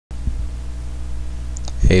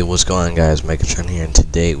Hey, what's going on, guys? Megatron here, and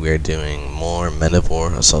today we are doing more Men of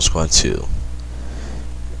War Assault Squad 2.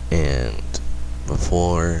 And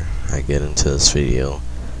before I get into this video,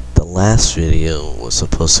 the last video was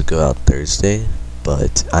supposed to go out Thursday,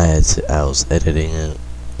 but I was editing it,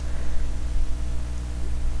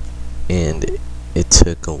 and it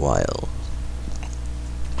took a while,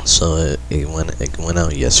 so it went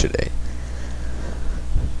out yesterday.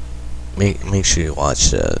 Make sure you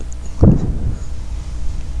watch that.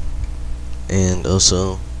 And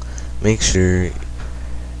also, make sure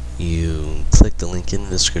you click the link in the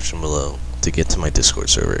description below to get to my Discord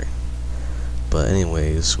server. But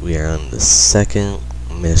anyways, we are on the second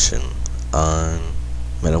mission on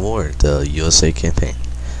Men of War, the USA campaign.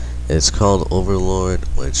 It's called Overlord,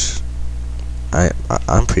 which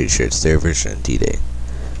I'm pretty sure it's their version of D-Day,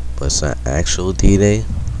 but it's not actual D-Day.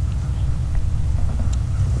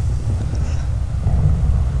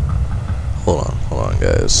 Hold on,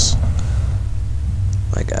 guys.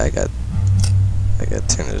 I got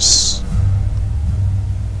to turn this.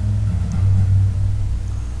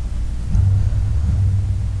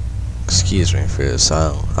 Excuse me for this.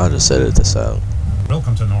 I'll just edit this out.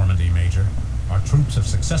 Welcome to Normandy, Major. Our troops have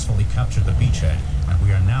successfully captured the beachhead, and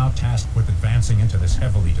we are now tasked with advancing into this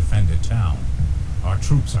heavily defended town. Our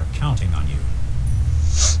troops are counting on you.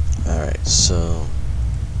 Alright, so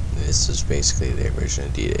this is basically their version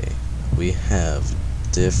of D-Day. We have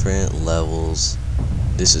different levels.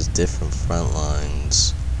 This is different front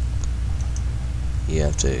lines. You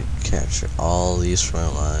have to capture all these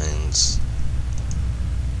front lines.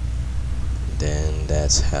 Then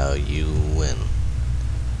that's how you win.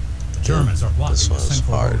 The Germans are blocking the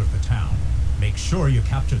central road of the town. Make sure you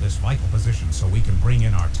capture this vital position so we can bring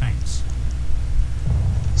in our tanks.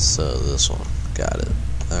 So this one, got it.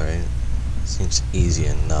 Alright, seems easy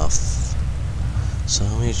enough. So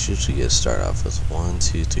how many troops we get to start off with? 1,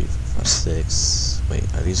 2, 3, 4, 5, 6. Wait,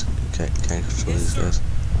 are these? Can I control these guys?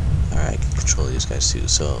 Alright, I can control these guys too.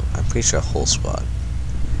 So I'm pretty sure a whole squad.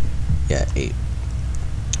 Yeah, 8.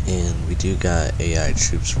 And we do got AI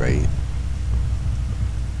troops, right?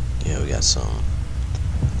 Yeah, we got some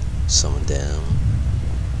of them.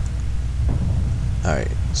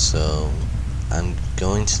 Alright, so I'm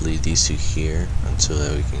going to leave these two here until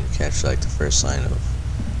that we can capture like the first line of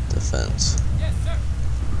defense.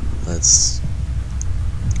 Let's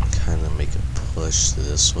kind of make a push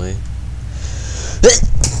this way.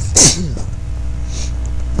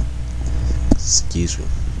 Excuse me.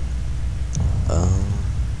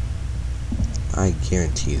 I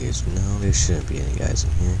guarantee there shouldn't be any guys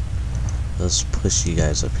in here. Let's push you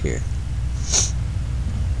guys up here.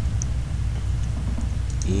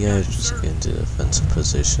 You guys just get into defensive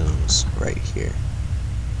positions right here.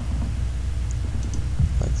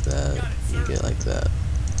 Like that. You get like that.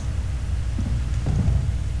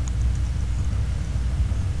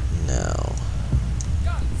 Now,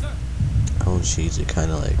 I want you to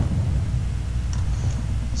kind of like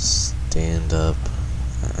stand up.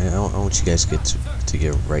 I want you guys to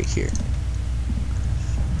get right here.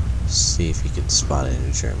 See if you can spot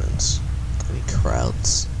any Germans, any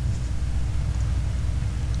crowds.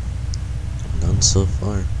 None so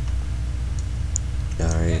far.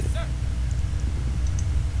 Alright.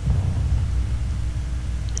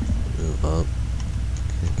 Move up.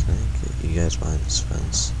 Can I get you guys behind this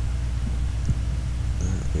fence?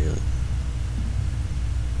 Not really.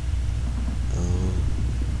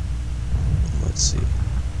 Let's see.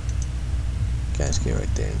 Guys, get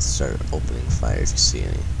right there and start opening fire if you see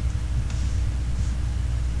any.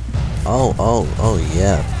 Oh,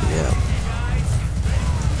 yeah.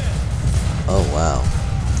 Oh, wow.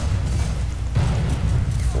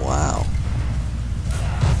 Wow.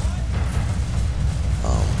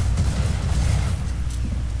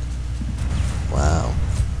 Wow.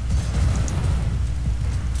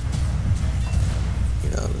 You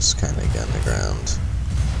know, just kind of get on the ground.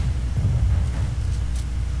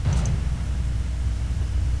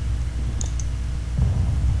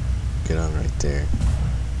 Get on right there.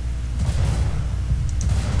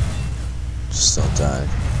 Just don't die.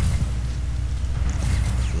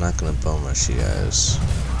 I'm not gonna bum rush you guys.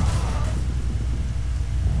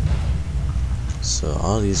 So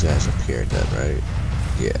all these guys up here are dead, right?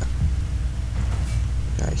 Yeah.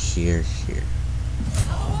 Guy here.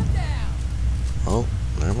 Oh,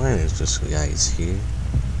 never mind. There's just guys here.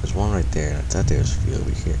 There's one right there, and I thought there was a few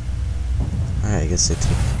over here. Alright, I guess they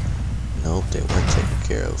take. Nope, they weren't taken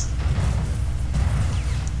care of.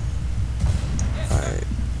 Alright,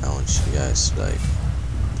 I want you guys to like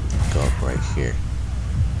go up right here.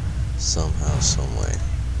 Somehow, some way.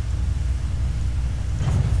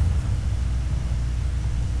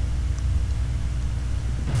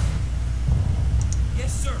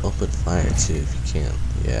 open fire too if you can.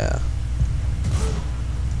 Yeah.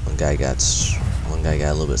 One guy got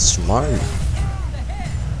a little bit smart.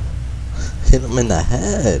 Hit him in the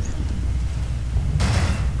head.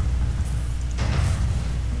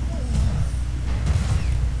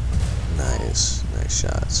 Nice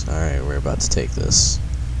shots. All right, we're about to take this,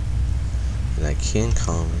 and I can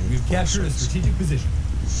call me. We've captured a strategic position.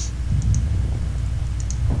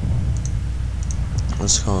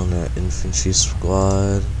 Let's call in that infantry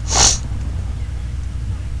squad.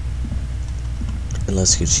 And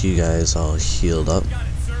let's get you guys all healed up.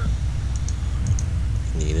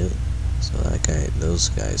 Need it. So those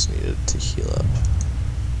guys needed to heal up.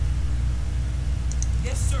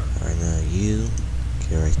 Yes, sir. Alright, now you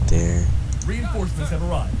get right there. Reinforcements have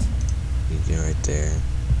arrived. You get right there.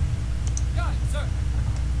 Got it, sir.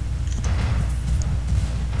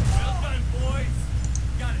 Well done, boys.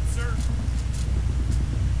 Got it, sir.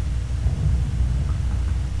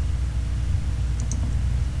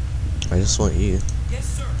 I just want you. Yes,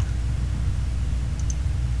 sir.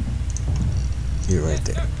 You're right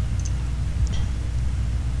there.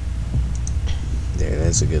 There,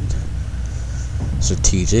 that's a good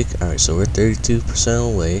strategic. Alright, so we're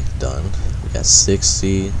 32% away. Done. We got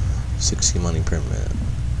 60 money per minute.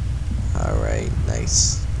 Alright,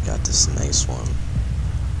 nice. Got this nice one.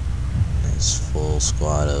 Nice full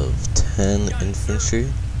squad of 10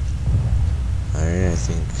 infantry. Alright, I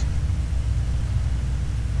think.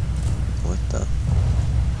 What the?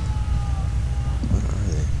 What are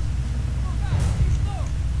they?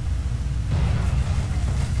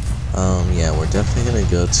 Yeah, we're definitely gonna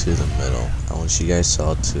go to the middle. I want you guys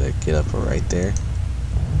all to get up right there.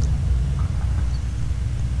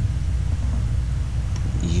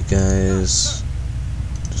 You guys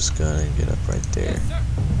just go ahead and get up right there.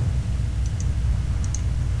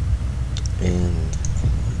 And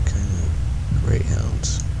what kind of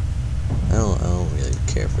greyhounds? I don't really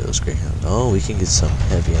care for those greyhounds. Oh, we can get some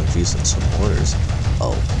heavy MVs and some mortars.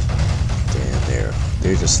 Oh, damn,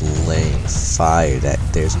 they're just laying fire.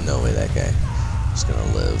 There's no way that guy is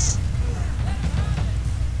gonna live.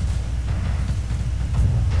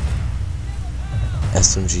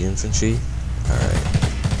 SMG infantry.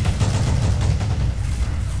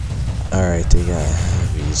 Alright, they got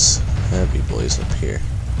heavy boys up here.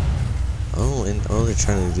 Oh, and they're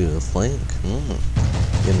trying to do a flank.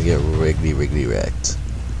 Gonna get riggedy wrecked.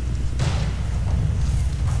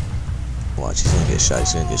 Watch, he's gonna get shot.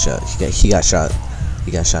 He got shot.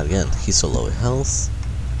 He got shot again. He's so low in health.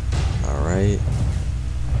 Alright.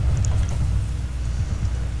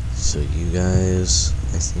 So you guys,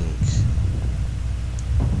 I think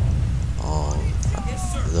all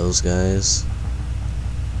those guys,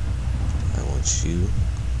 I want you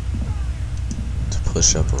to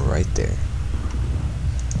push up right there.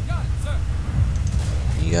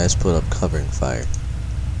 You guys put up covering fire.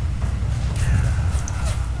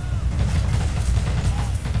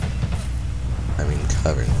 I mean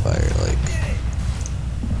covering fire, like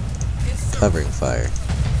covering fire.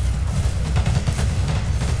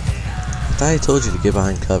 I thought I told you to get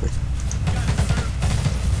behind cover.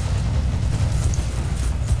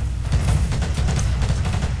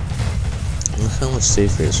 Look how much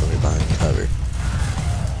safer it is when you're behind cover.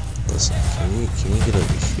 Listen, can you get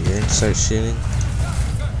over here and start shooting?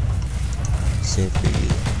 Same for you.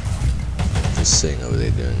 Just sitting over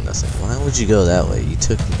there doing nothing. Why would you go that way? You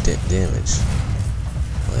took damage.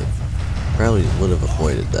 Like, probably would have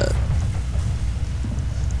avoided that.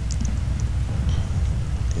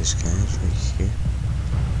 There's guys right here.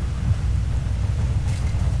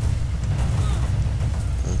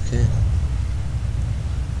 Okay.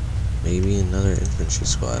 Maybe another infantry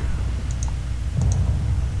squad.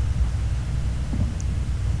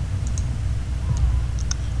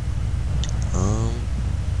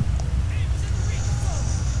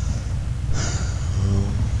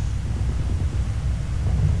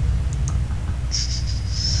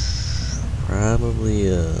 Probably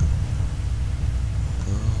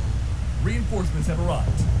Reinforcements have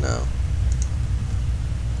arrived. no.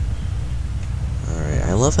 Alright,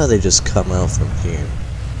 I love how they just come out from here.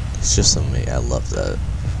 It's just amazing. I love that.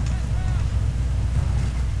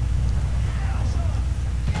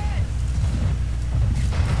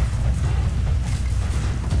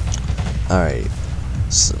 Alright.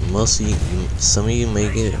 So some of you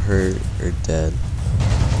may get hurt or dead.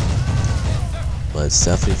 But it's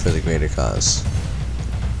definitely for the greater cause.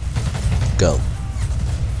 Go.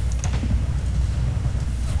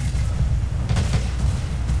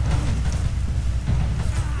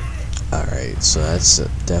 Alright, so that's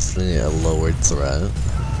definitely a lowered threat.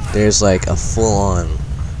 There's like a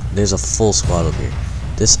there's a full squad over here.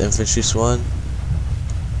 This infantry squad,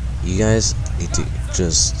 You guys need to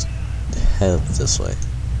just head up this way.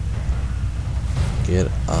 Get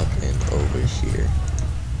up and over here.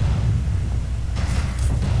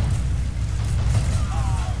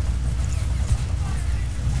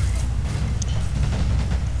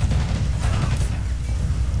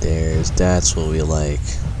 That's what we like.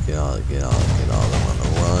 Get all them on the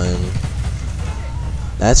run.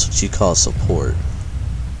 That's what you call support.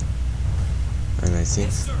 And I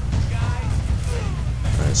think.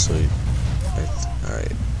 Alright, so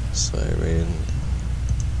alright. So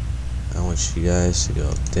I want you guys to go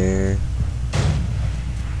up there.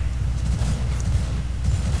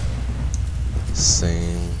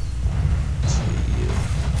 Same to you.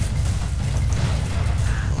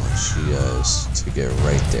 I want you guys to get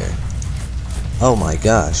right there. Oh my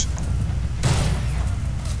gosh.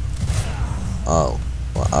 Oh.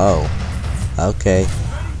 Well, oh. Okay.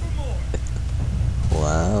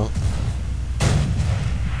 Wow.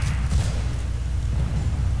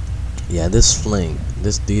 Yeah, these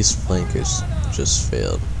flankers just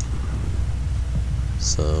failed.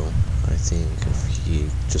 So I think if he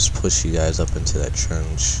just push you guys up into that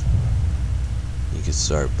trench, you can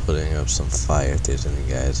start putting up some fire if there's any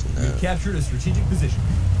guys in there. We captured a strategic position.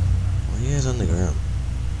 Why are you guys on the ground?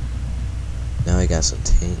 Now I got some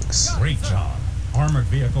tanks. Great job. Armored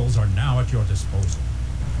vehicles are now at your disposal.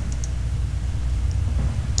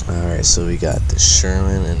 Alright, so we got the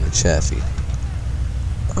Sherman and the Chaffee.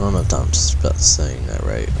 I don't know if I'm saying that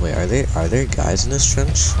right. Wait, are there guys in this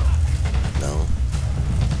trench? No.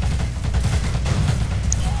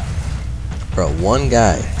 Bro, one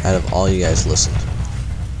guy out of all you guys listened.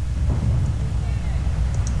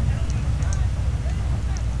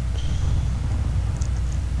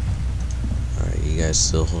 Alright, you guys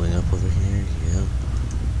still holding up over here? Yeah.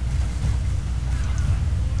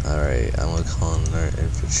 Alright, I'm gonna call in our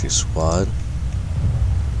infantry squad.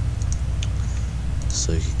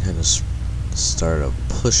 So you can kind of start a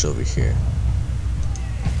push over here.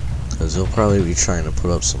 Because they'll probably be trying to put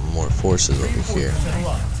up some more forces over here.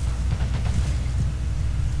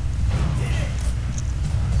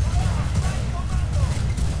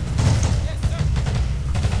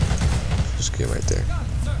 Just get right there.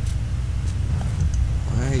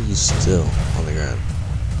 Why are you still on the ground?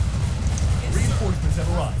 Reinforcements have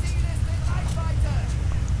arrived.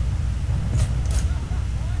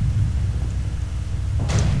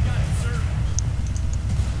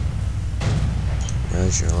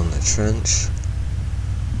 As you're on the trench,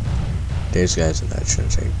 there's guys in that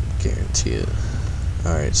trench, I guarantee it.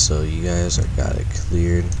 Alright, so you guys got it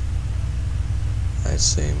cleared. I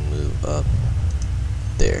say move up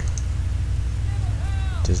there.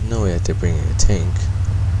 There's no way that they're bringing a tank.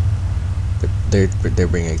 They're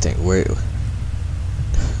bringing a tank. Where?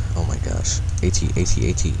 Oh my gosh! AT!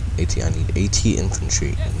 I need AT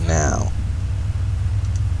infantry now.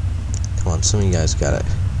 Come on, some of you guys got it.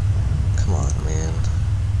 Come on, man.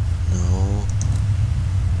 No.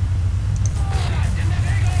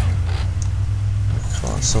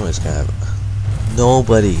 Come on, somebody's gotta have.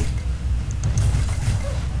 Nobody.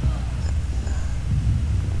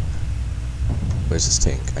 Where's this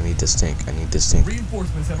tank? I need this tank. I need this tank.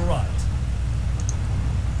 Reinforcements have arrived.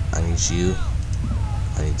 I need you.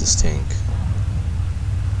 I need this tank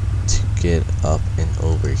to get up and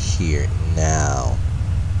over here now.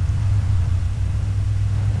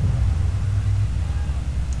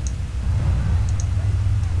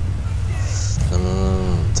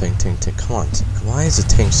 No. Tank. Come on. Why is the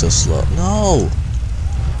tank so slow? No!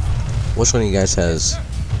 Which one of you guys has...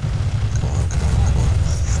 Come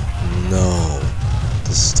on. No.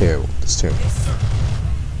 This is terrible.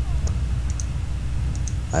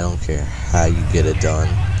 I don't care how you get it done.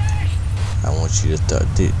 I want you to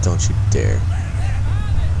don't you dare.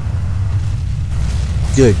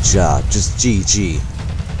 Good job. Just GG.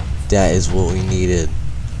 That is what we needed.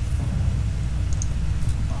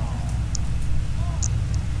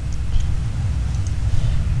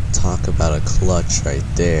 Talk about a clutch right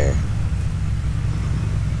there.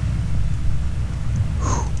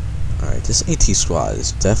 Alright, this AT squad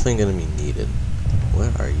is definitely going to be needed.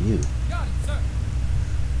 What are you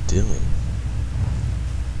doing?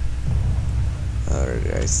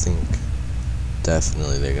 Alright, I think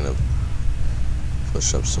definitely they're going to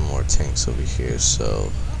push up some more tanks over here,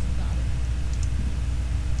 so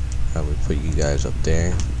probably put you guys up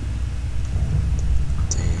there.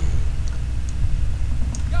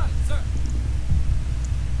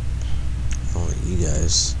 You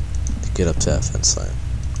guys to get up to that fence line.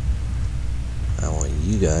 I want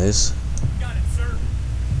you guys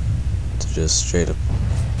to just straight up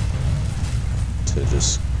to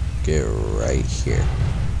just get right here.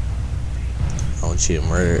 I want you to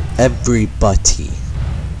murder everybody.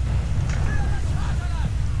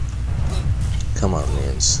 Come on,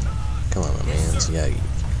 mans. Come on, mans. Yeah,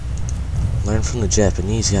 learn from the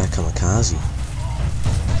Japanese. Yeah, kamikaze.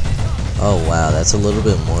 Oh wow, that's a little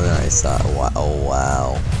bit more than I thought. Wow. Oh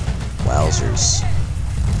wow. Wowzers.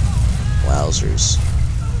 Wowzers.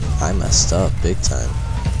 I messed up big time.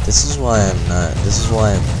 This is why I'm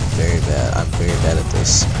very bad. I'm very bad at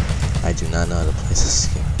this. I do not know how to play this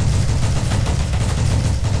game.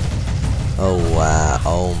 Oh wow.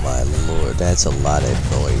 Oh my lord. That's a lot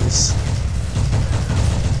of noise.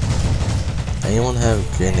 Anyone have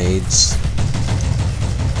grenades?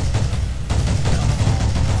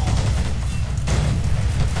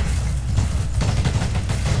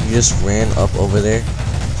 You just ran up over there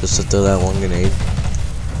just to throw that one grenade.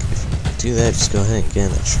 If you do that, just go ahead and get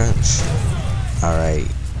in the trench. Alright.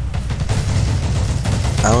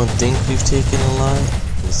 I don't think we've taken a lot.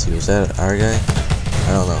 Let's see, was that our guy?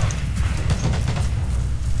 I don't know.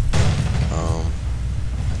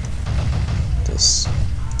 This.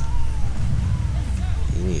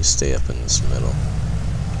 You need to stay up in this middle.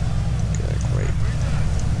 Get like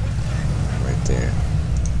right there.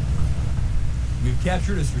 We've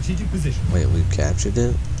captured a strategic position. Wait, we've captured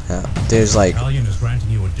it? How? There's like... Battalion is granting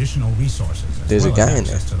you additional resources as there's well a guy as in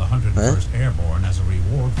there. access to the 101st Airborne as a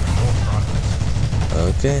reward for your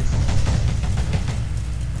progress. Okay.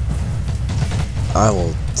 I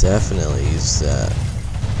will definitely use that.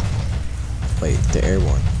 Wait, the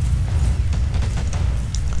airborne.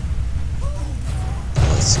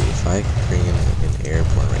 Let's see if I can bring in an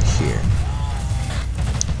airborne right here.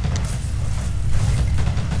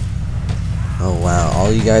 Oh wow,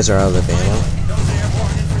 all you guys are out of the ammo? Those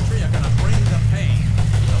airborne infantry are gonna bring the pain.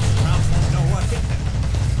 Those rounds won't know what hit them.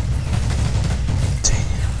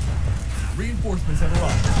 Dang Reinforcements have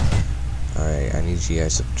arrived. it. Alright, I need you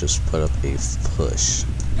guys to just put up a push.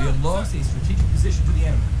 We have lost a strategic position to the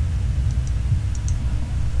enemy.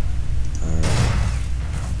 Alright.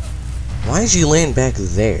 Why did you land back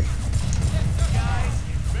there? Guys,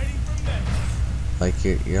 get ready for medics. Like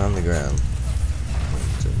you're on the ground.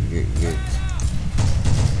 You're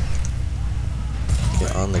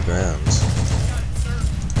get on the ground.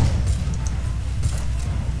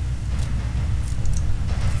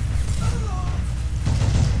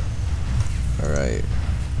 Alright.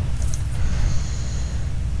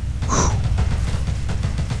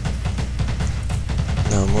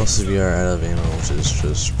 Now most of you are out of ammo, which is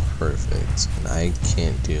just perfect. And I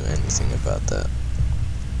can't do anything about that.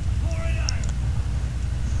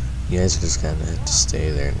 You guys just kinda have to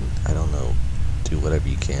stay there and, I don't know, do whatever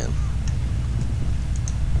you can.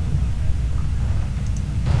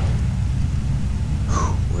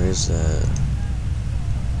 Where's that?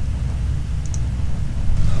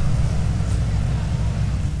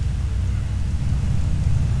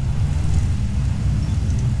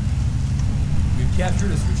 We've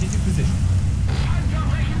captured a strategic position.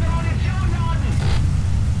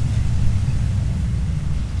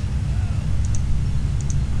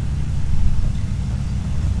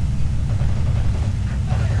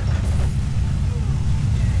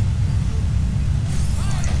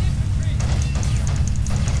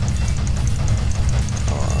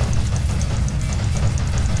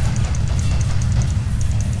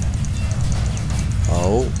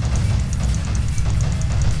 Oh.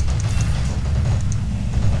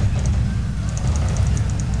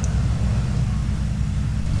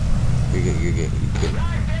 You're good.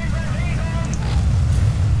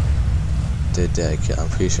 Did I kill? I'm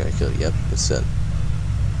pretty sure I killed. Yep, it's set.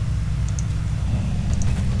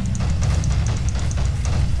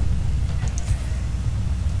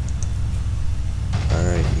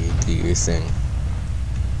 Alright, you do your thing.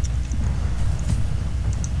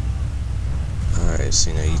 Alright,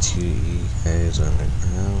 so now you guys are on the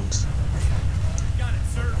ground. Got it,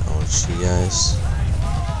 sir. I want you guys.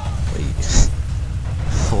 Wait.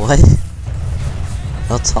 What?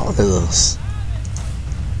 How tall are those?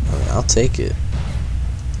 I mean, I'll take it.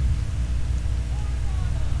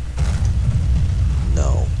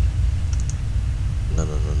 No. No.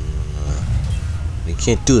 You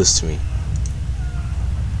can't do this to me.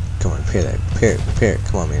 Come on, repair that. Repair it.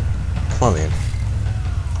 Come on, man. Come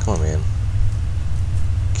on, man.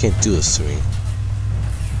 You can't do this to me.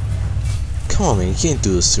 Come on, man. You can't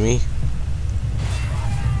do this to me.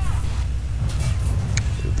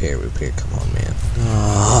 Repair. Come on, man.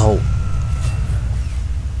 No.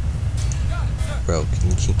 Bro,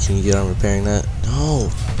 can you get on repairing that? No.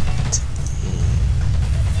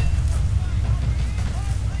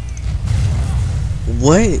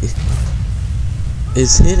 What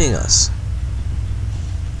is hitting us?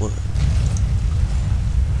 What?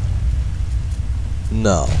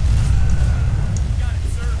 No.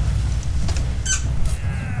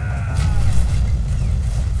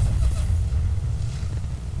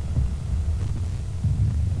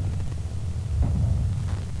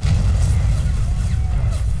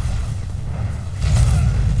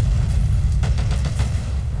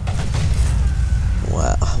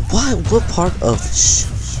 Wow. Why? What part of?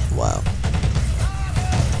 Wow.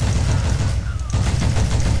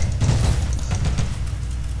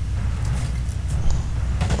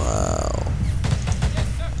 Wow.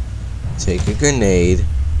 Take a grenade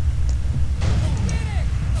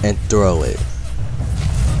and throw it.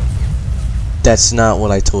 That's not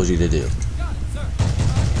what I told you to do.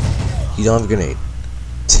 You don't have a grenade.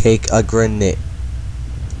 Take a grenade.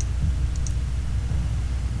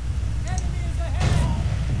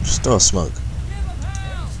 Just throw a smoke.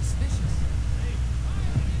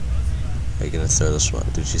 Are you gonna throw the smoke?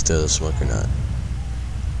 Did you throw the smoke or not?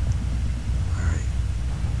 Alright.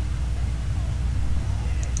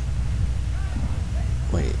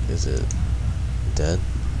 Wait, is it dead?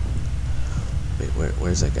 Wait,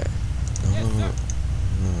 where's that guy? No.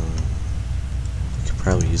 We could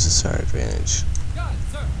probably use this to our advantage.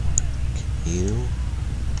 Can you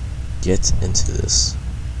get into this?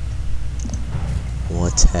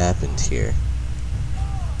 What happened here?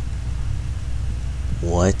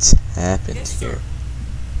 What happened here?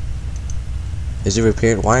 Is it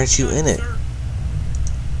repaired? Why aren't you in it?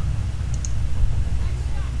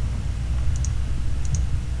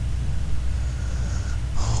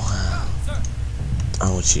 Oh, wow. I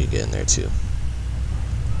want you to get in there too.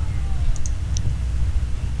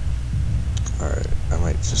 Alright, I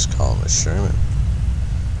might just call him a Sherman.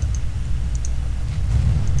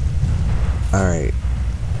 Alright.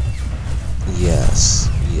 Yes.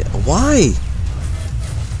 Yeah. Why?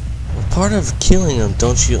 What part of killing him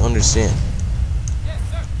don't you understand?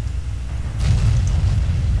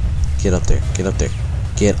 Get up there. Get up there.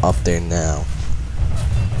 Get up there now.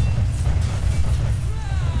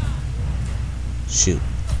 Shoot.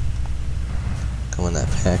 Come on, that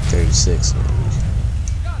pack 36.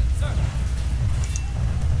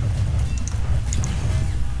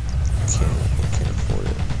 Can't afford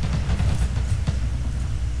it.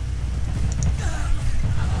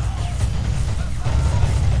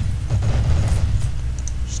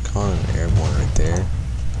 Just calling an airborne right there.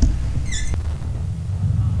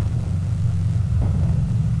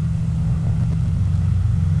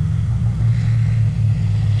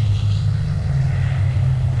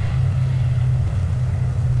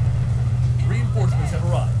 Reinforcements have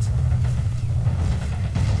arrived.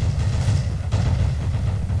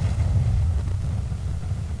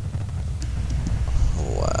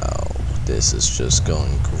 Wow, this is just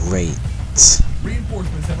going great.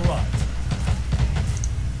 Reinforcements have arrived.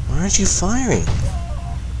 Why aren't you firing?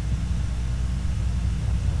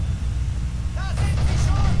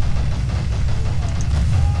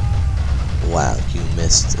 Wow, you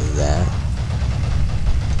missed that.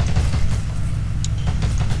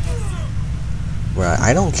 Right,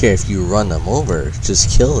 I don't care if you run them over, just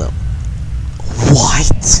kill them.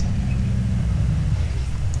 What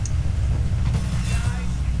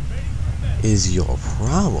is your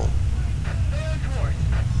problem?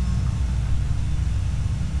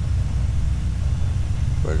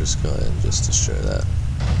 Or just go ahead and just destroy that.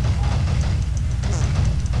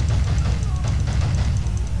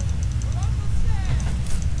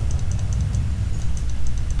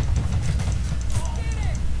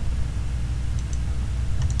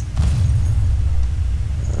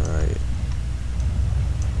 Alright.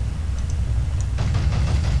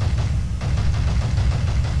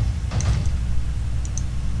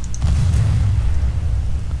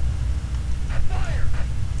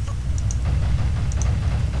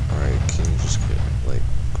 Can you just like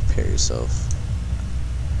prepare yourself?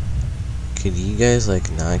 Could you guys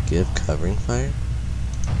like not give covering fire?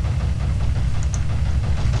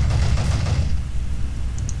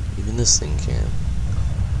 Even this thing can.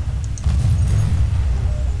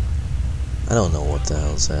 I don't know what the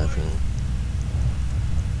hell's happening.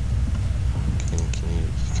 You can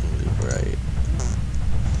be right.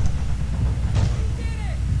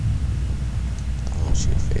 I want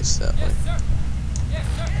you to face that way.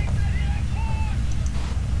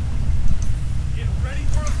 Get ready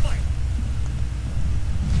for a fight.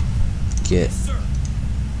 Get. Yes, sir.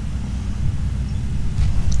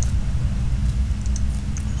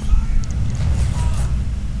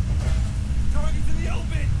 Targets in the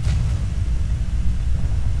open.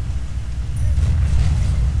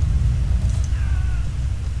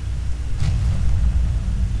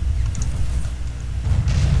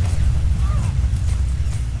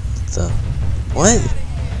 The what?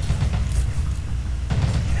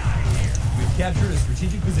 captured a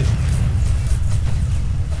strategic position.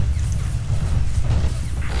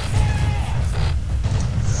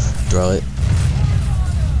 Throw it.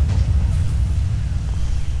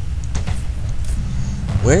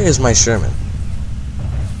 Where is my Sherman?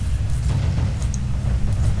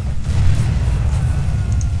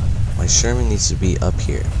 My Sherman needs to be up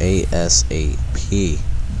here. ASAP.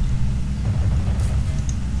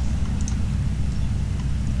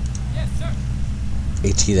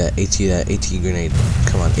 AT that, AT that, AT grenade.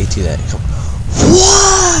 Come on, AT that. Come on.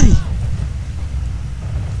 Why?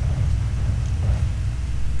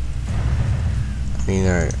 I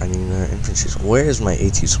need our infantry. Where is my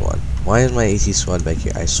AT squad? Why is my AT squad back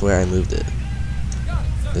here? I swear I moved it.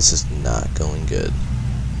 This is not going good.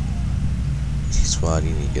 AT squad,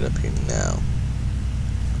 you need to get up here now.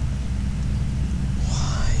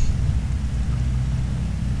 Why?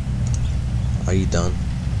 Are you done?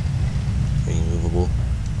 Are you movable?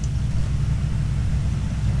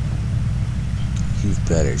 You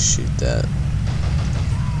better shoot that.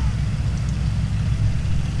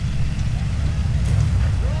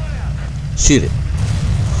 Shoot it.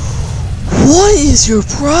 What is your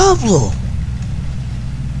problem?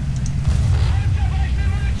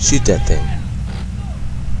 Shoot that thing.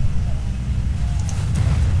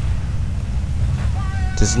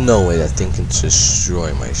 There's no way that thing can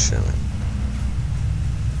destroy my Sherman.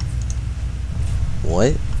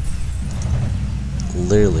 What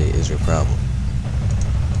literally is your problem?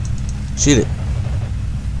 Shoot it.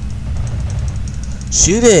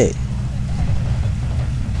 Shoot it.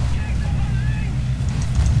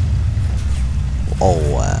 Oh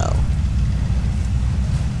wow.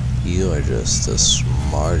 You are just the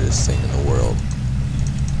smartest thing in the world.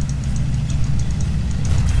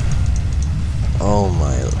 Oh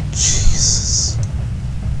my Jesus.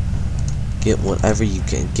 Get whatever you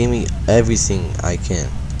can. Give me everything I can.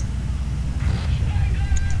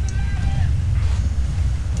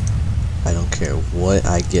 I don't care what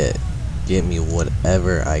I get. Get me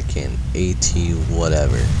whatever I can. AT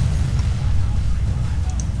whatever.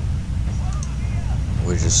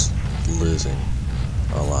 We're just losing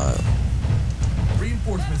a lot.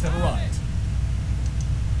 Reinforcements have arrived.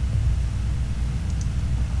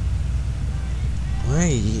 Why are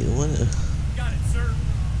you? What? Got it, sir.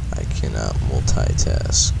 I cannot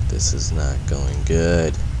multitask. This is not going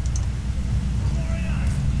good.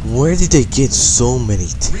 Where did they get so many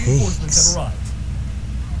Reinforcements tanks? have arrived.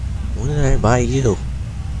 When did I buy you?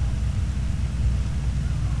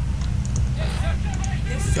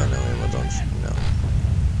 You got no ammo, don't you? No.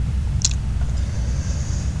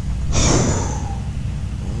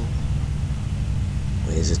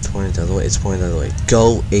 Wait, is it pointed the other way? It's pointed the other way.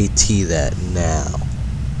 Go AT that now.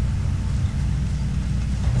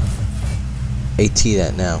 AT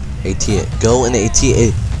that now. AT it. Go and AT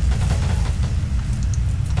it.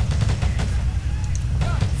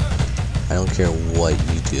 I don't care what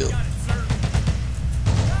you do.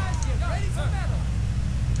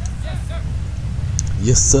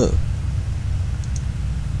 Yes, sir.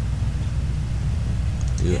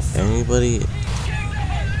 Do anybody?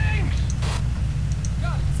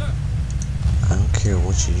 I don't care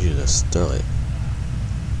what you do. Just throw it.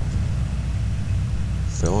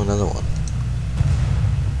 Throw another one.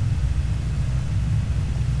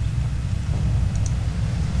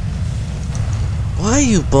 Why are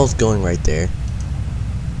you both going right there?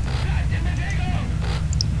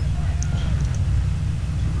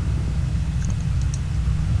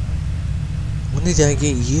 When did I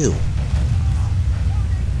get you?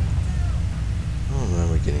 I don't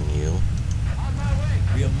remember getting you.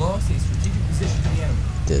 We have lost a strategic position to the enemy.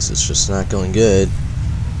 This is just not going good.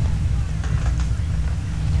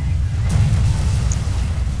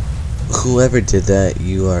 Whoever did that,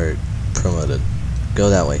 you are promoted.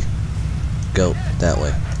 Go that way. Go that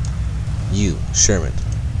way. You, Sherman,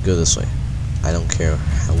 go this way. I don't care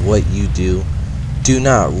what you do. Do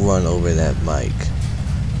not run over that mic.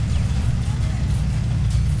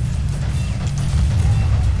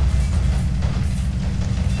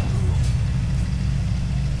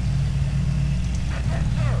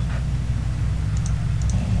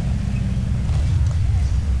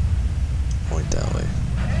 Point that way.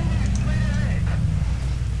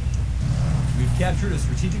 We've captured a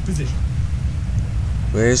strategic position.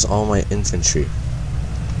 Where's all my infantry?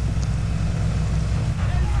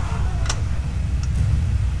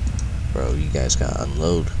 Bro, you guys gotta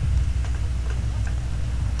unload.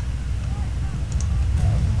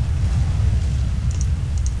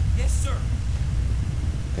 Yes, sir.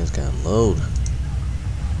 You guys gotta unload.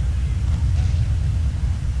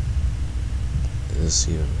 Is this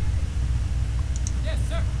even? Yes,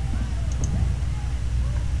 sir.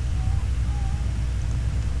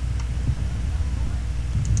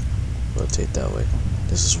 rotate that way.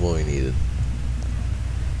 This is what we needed.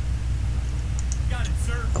 Got it,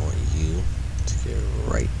 sir. I want you to get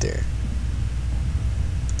right there.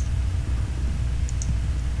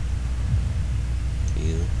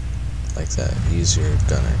 You, like that. Use your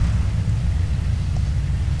gunner.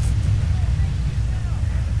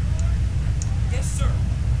 Yes, sir.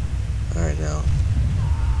 Alright, now.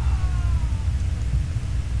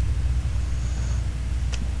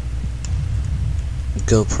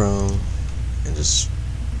 Go prone and just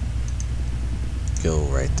go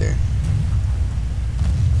right there.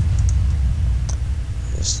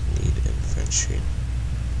 I just need infantry.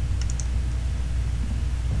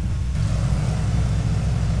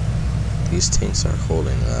 These tanks are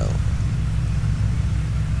holding out.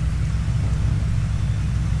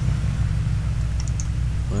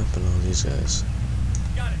 What happened to all these guys?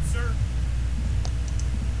 Got it, sir.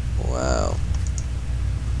 Wow.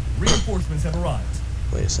 Reinforcements have arrived.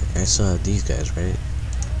 Wait a second. I still have these guys, right?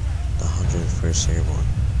 The 101st Airborne.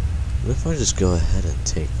 What if I just go ahead and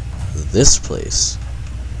take this place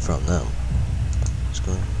from them? Just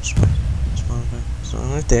go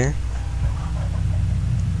spawn right there.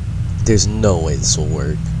 There's no way this will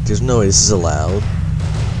work. There's no way this is allowed.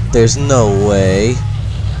 There's no way.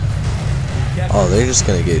 Oh, they're just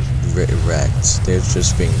gonna get wrecked. They're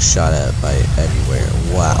just being shot at by everywhere.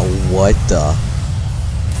 Wow, what the?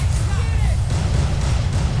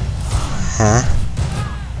 Huh?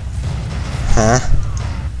 Huh?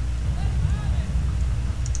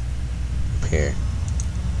 Repair.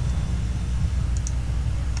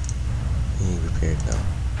 You repaired now.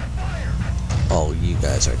 Oh, you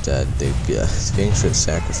guys are dead. They're getting for the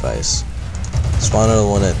sacrifice. Spawn another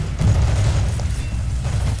one in.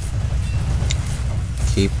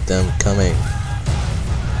 Keep them coming.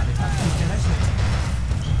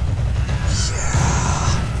 Yeah.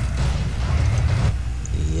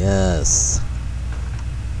 Yes.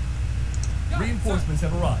 Reinforcements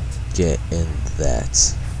have arrived. Get in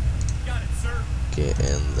that. Got it, sir. Get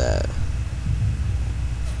in that.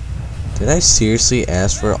 Did I seriously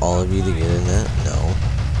ask for all of you to get in that? No.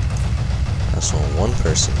 That's on one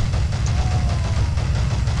person.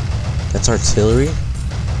 That's artillery?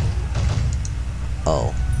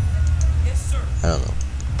 Oh. Yes, sir. I don't know.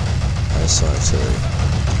 I saw artillery.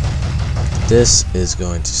 This is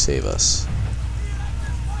going to save us.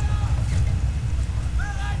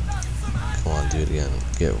 Come on, do it again.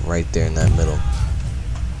 Get right there in that middle.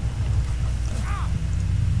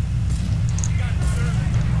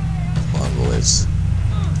 Come on, boys.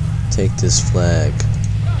 Take this flag.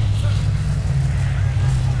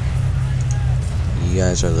 You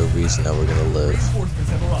guys are the reason that we're gonna live. Reinforcements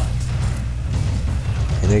have arrived.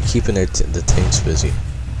 And they're keeping the tanks busy.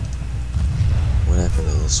 What happened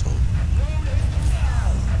to this one?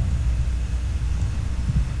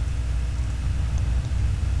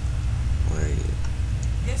 Where are you?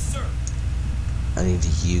 Yes, sir. I need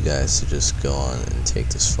you guys to just go on and take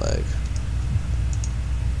this flag.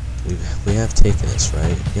 We have taken this,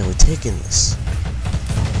 right? Yeah, we're taking this.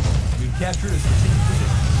 We've captured a strategic position.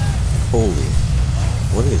 Holy.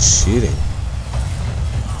 What is shooting?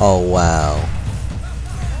 Oh, wow.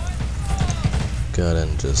 Go ahead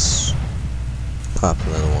and just pop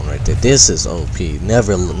another one right there. This is OP.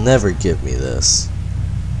 Never give me this.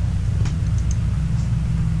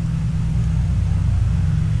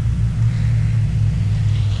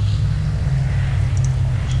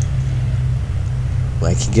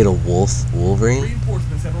 I can get a Wolverine?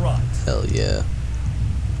 Reinforcements have arrived. Hell yeah.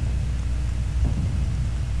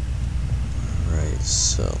 Alright,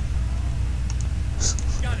 so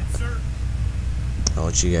Got it, sir. I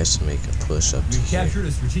want you guys to make a push up to We've here. captured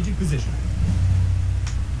a strategic position.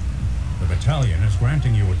 The battalion is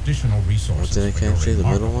granting you additional resources. What did I for your capture? The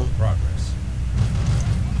middle remarkable one? Progress.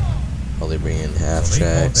 Oh, they bring in half So they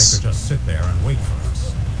thought they tracks. could just sit there and wait for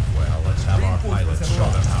us. Well, let's have our pilots show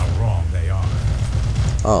them how wrong they are.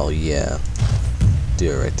 Oh yeah.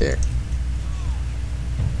 Do it right there.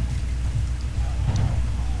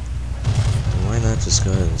 Why not just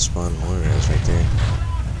go ahead and spawn more guys right there?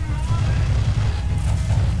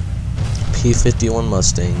 P-51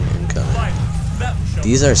 Mustang incoming. That will show.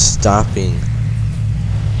 These are stopping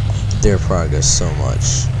their progress so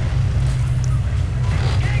much.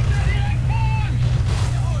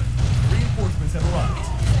 Reinforcements have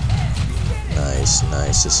arrived. Nice,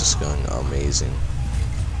 nice. This is going amazing.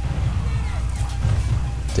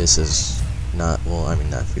 This is not, well, I mean,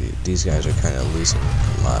 not for you. These guys are kind of losing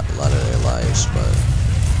a lot of their lives, but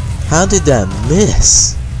how did that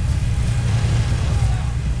miss?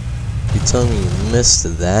 You telling me you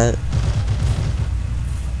missed that?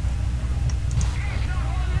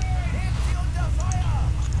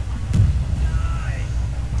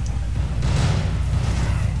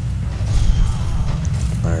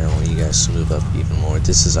 guys to move up even more.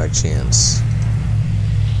 This is our chance.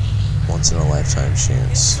 Once in a lifetime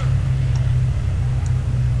chance.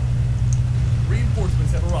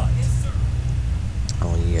 Reinforcements have arrived. I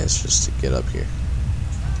want you guys just to get up here.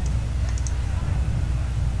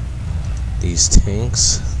 These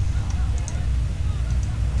tanks.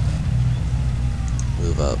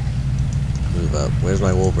 Move up. Move up. Where's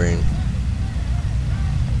my Wolverine?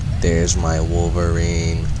 There's my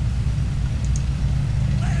Wolverine.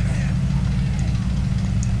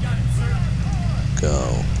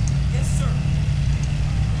 Go. Yes, sir.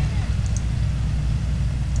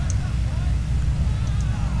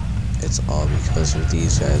 It's all because of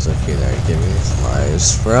these guys up here that are giving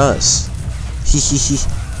flyers for us. Hee.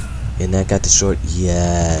 And that got destroyed.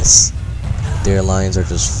 Yes. Their lines are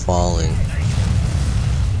just falling.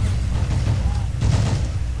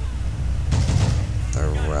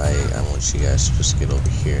 Alright, I want you guys to just get over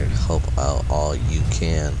here and help out all you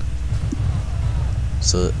can.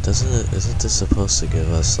 So isn't this supposed to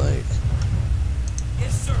give us like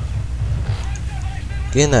Yes, sir.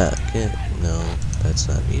 no, that's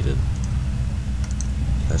not needed.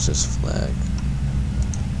 That's just flag.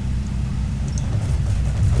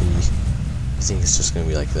 You think it's just gonna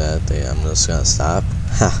be like that? I'm just gonna stop?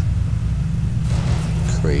 Ha!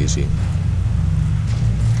 Crazy.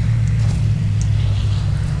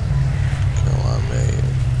 Come on, man.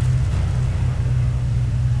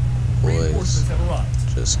 Boys, Reinforcements have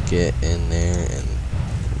arrived. just get in there and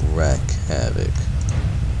wreak havoc.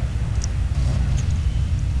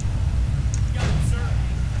 Got it, sir.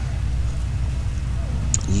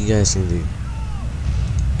 You guys need to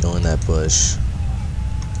go in that bush.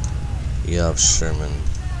 You have Sherman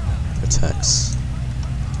attacks.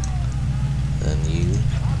 Then you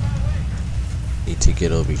need to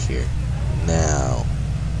get over here. Now.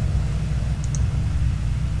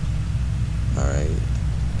 Alright.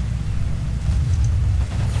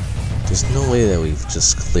 There's no way that we've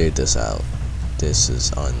just cleared this out. This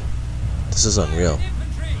is unreal.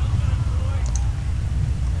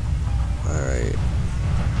 Alright.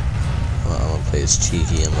 Well, I'm gonna play this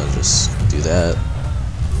cheeky. I'm gonna just do that.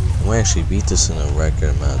 We actually beat this in a record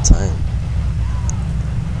amount of time.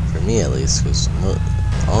 For me at least, because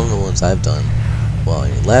all the ones I've done, well,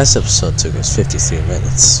 last episode took us 53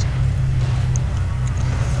 minutes.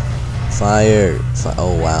 Fire!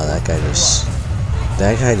 Oh wow, that guy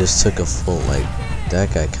just took a full, like,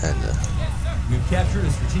 that guy kinda. We've captured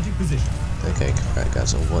a strategic position. That guy got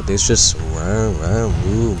some, what? There's just run,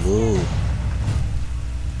 move.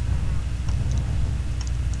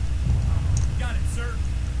 Got it, sir.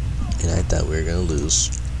 And I thought we were gonna lose.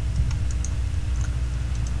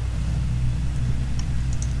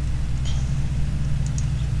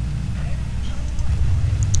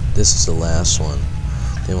 This is the last one.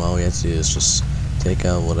 Then all we have to do is just take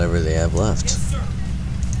out whatever they have left. Yes, sir.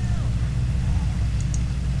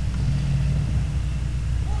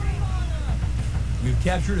 We've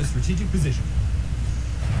captured a strategic position.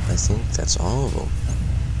 I think that's all of them.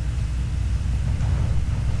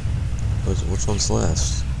 Which one's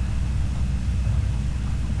left?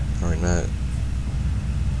 Or not?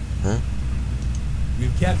 Huh?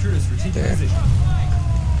 We've captured a strategic There. position.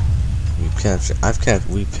 We've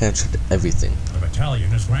captured everything. The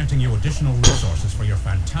battalion is granting you additional resources for your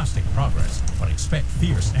fantastic progress, but expect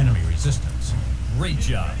fierce enemy resistance. Great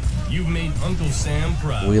job. You've made Uncle Sam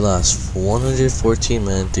proud. We lost 114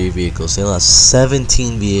 men, 3 vehicles. They lost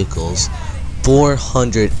 17 vehicles,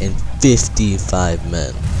 455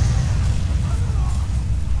 men.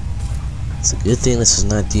 It's a good thing this is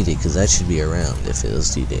not D-Day, because that should be around if it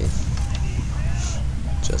was D-Day.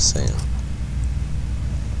 Just saying.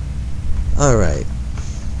 Alright.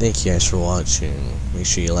 Thank you guys for watching. Make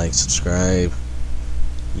sure you like, subscribe.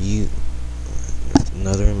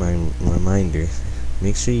 Another reminder.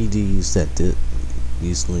 Make sure you do use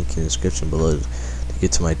use the link in the description below to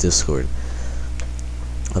get to my Discord.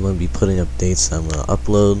 I'm gonna be putting up dates I'm gonna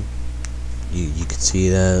upload. You can see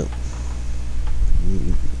that.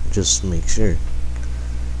 Just make sure.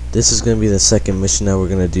 This is gonna be the second mission that we're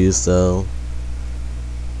gonna do, though.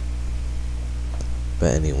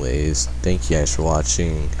 But anyways, thank you guys for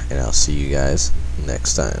watching, and I'll see you guys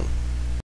next time.